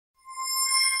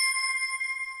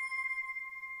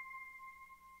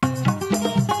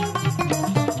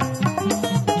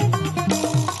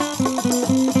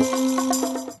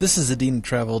This is the Dean of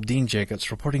Travel, Dean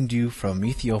Jacobs, reporting to you from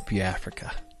Ethiopia,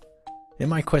 Africa. In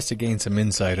my quest to gain some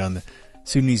insight on the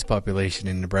Sudanese population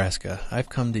in Nebraska, I've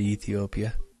come to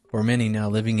Ethiopia, where many now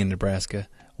living in Nebraska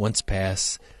once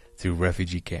passed through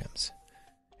refugee camps.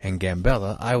 In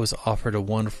Gambella, I was offered a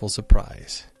wonderful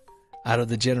surprise. Out of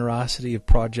the generosity of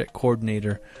project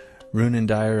coordinator Rune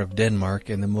Dyer of Denmark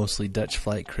and the mostly Dutch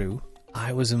flight crew,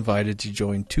 I was invited to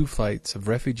join 2 flights of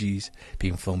refugees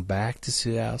being flown back to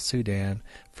South Sudan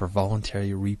for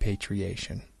voluntary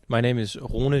repatriation. My name is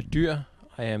Rune Dyer.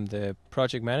 I am the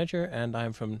project manager and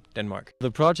I'm from Denmark. The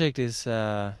project is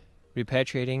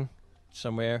repatriating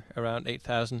somewhere around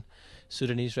 8,000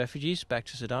 Sudanese refugees back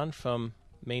to Sudan from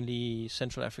mainly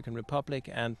Central African Republic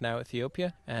and now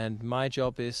Ethiopia. And my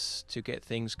job is to get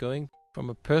things going. From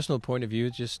a personal point of view,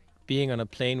 just being on a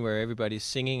plane where everybody's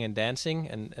singing and dancing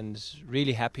and is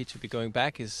really happy to be going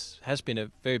back has been a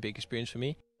very big experience for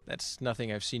me. That's nothing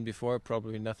I've seen before,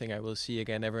 probably nothing I will see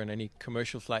again ever on any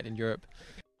commercial flight in Europe.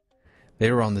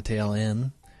 They were on the tail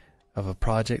end of a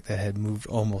project that had moved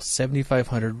almost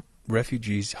 7,500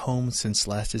 refugees home since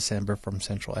last December from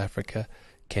Central Africa,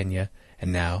 Kenya,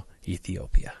 and now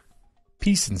Ethiopia.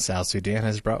 Peace in South Sudan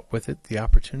has brought with it the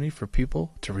opportunity for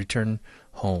people to return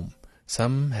home.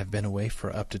 Some have been away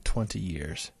for up to 20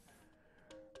 years.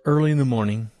 Early in the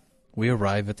morning, we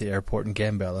arrive at the airport in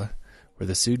Gambella, where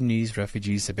the Sudanese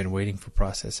refugees have been waiting for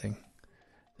processing.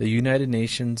 The United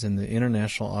Nations and the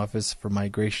International Office for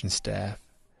Migration staff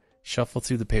shuffle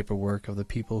through the paperwork of the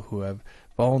people who have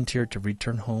volunteered to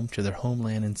return home to their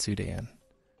homeland in Sudan.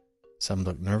 Some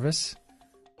look nervous,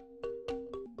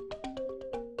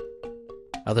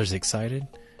 others excited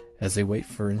as they wait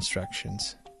for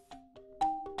instructions.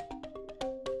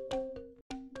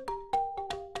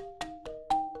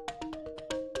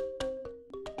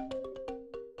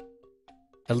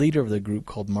 A leader of the group,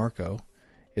 called Marco,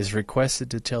 is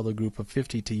requested to tell the group of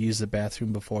 50 to use the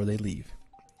bathroom before they leave.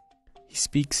 He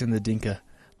speaks in the Dinka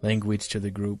language to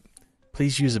the group.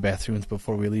 Please use the bathrooms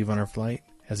before we leave on our flight,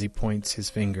 as he points his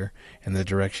finger in the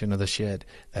direction of the shed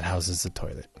that houses the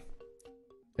toilet.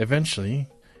 Eventually,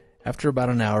 after about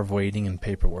an hour of waiting and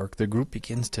paperwork, the group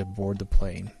begins to board the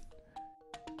plane.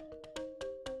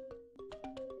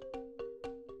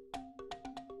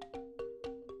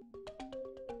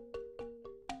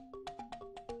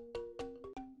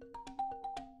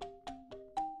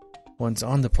 Once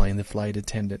on the plane, the flight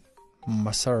attendant,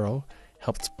 Masaro,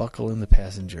 helps buckle in the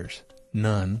passengers,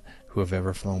 none who have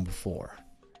ever flown before.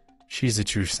 She's a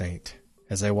true saint,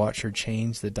 as I watch her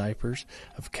change the diapers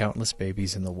of countless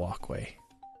babies in the walkway.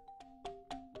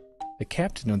 The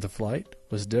captain of the flight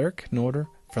was Dirk Noorder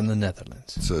from the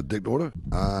Netherlands. It's Dick Noorder.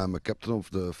 I'm a captain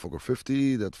of the Fokker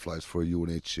 50 that flies for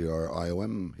UNHCR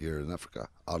IOM here in Africa,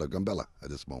 out of Gambella at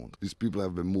this moment. These people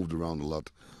have been moved around a lot,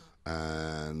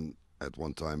 and at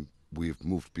one time we've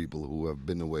moved people who have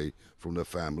been away from their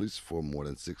families for more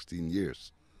than 16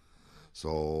 years.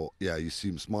 So, yeah, you see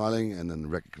them smiling and then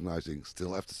recognizing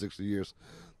still after 60 years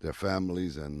their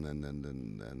families and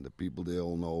the people they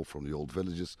all know from the old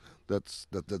villages. That's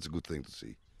a good thing to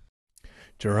see.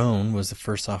 Jerome was the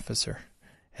first officer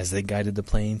as they guided the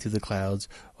plane through the clouds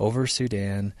over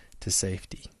Sudan to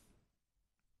safety.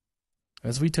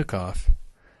 As we took off,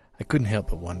 I couldn't help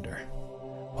but wonder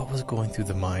what was going through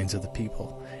the minds of the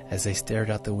people as they stared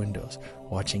out the windows,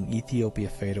 watching Ethiopia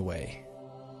fade away.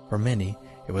 For many,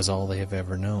 it was all they have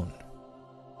ever known.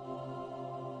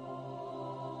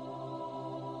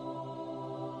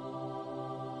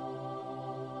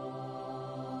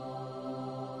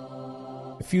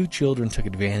 A few children took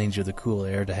advantage of the cool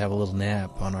air to have a little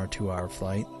nap on our 2-hour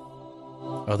flight.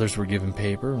 Others were given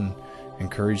paper and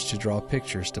encouraged to draw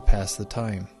pictures to pass the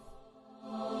time.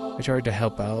 I tried to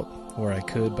help out where I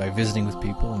could by visiting with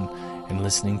people and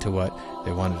listening to what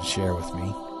they wanted to share with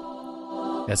me.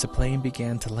 As the plane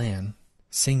began to land,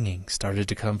 singing started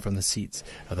to come from the seats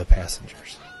of the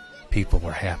passengers. People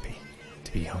were happy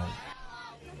to be home.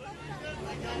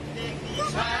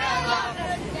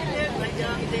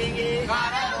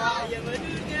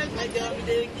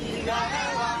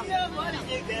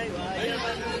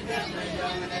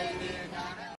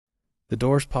 The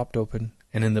doors popped open,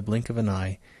 and in the blink of an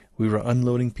eye, we were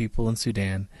unloading people in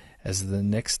Sudan as the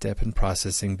next step in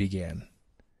processing began.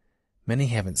 Many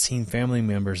haven't seen family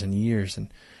members in years,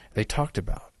 and they talked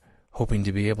about hoping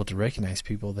to be able to recognize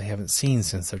people they haven't seen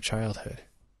since their childhood.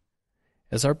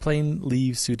 As our plane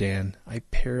leaves Sudan, I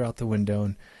peer out the window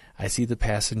and I see the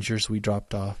passengers we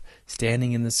dropped off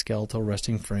standing in the skeletal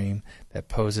resting frame that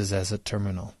poses as a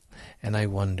terminal, and I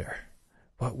wonder,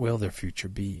 what will their future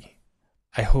be?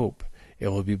 I hope it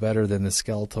will be better than the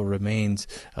skeletal remains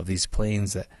of these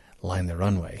planes that line the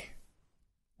runway.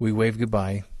 We wave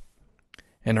goodbye,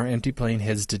 and our empty plane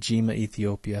heads to Jimma,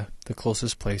 Ethiopia, the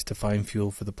closest place to find fuel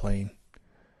for the plane.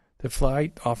 The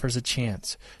flight offers a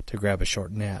chance to grab a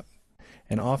short nap,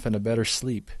 and often a better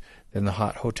sleep than the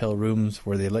hot hotel rooms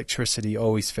where the electricity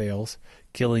always fails,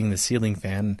 killing the ceiling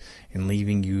fan and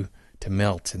leaving you to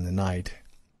melt in the night.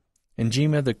 In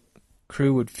Jimma, the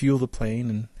crew would fuel the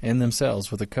plane and themselves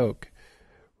with a Coke.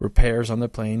 Repairs on the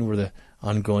plane were the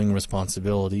ongoing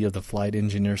responsibility of the flight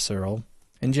engineer Cyril,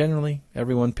 and generally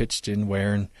everyone pitched in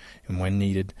where and when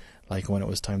needed, like when it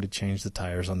was time to change the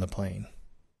tires on the plane.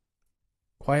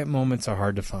 Quiet moments are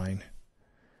hard to find,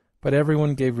 but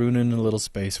everyone gave Runen a little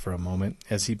space for a moment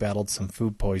as he battled some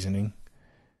food poisoning.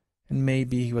 And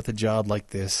maybe with a job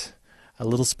like this, a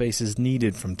little space is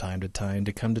needed from time to time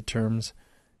to come to terms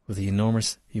with the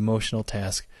enormous emotional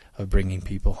task of bringing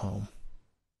people home.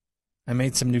 I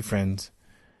made some new friends,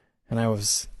 and I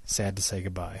was sad to say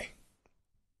goodbye.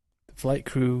 The flight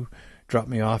crew dropped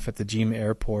me off at the Jimma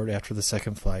airport after the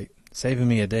second flight, saving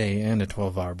me a day and a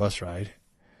 12-hour bus ride.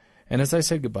 And as I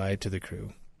said goodbye to the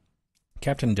crew,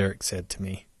 Captain Dirk said to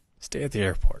me, "Stay at the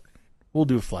airport. We'll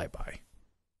do a flyby."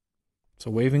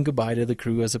 So waving goodbye to the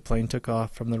crew as the plane took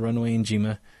off from the runway in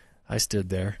Jimma, I stood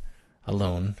there,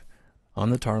 alone,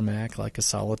 on the tarmac like a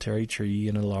solitary tree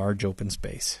in a large open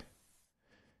space.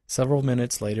 Several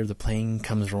minutes later, the plane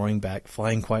comes roaring back,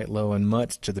 flying quite low and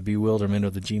much to the bewilderment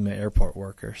of the Jimma airport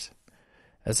workers.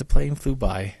 As the plane flew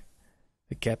by,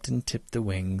 the captain tipped the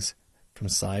wings from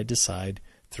side to side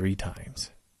 3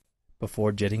 times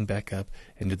before jetting back up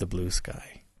into the blue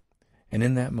sky. And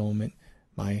in that moment,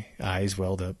 my eyes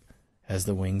welled up as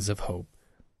the wings of hope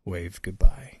waved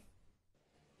goodbye.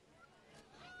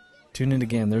 Tune in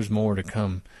again, there's more to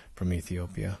come from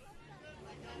Ethiopia.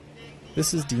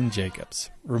 This is Dean Jacobs,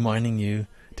 reminding you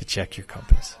to check your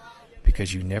compass,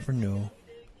 because you never know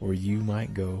where you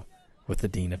might go with the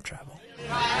Dean of Travel.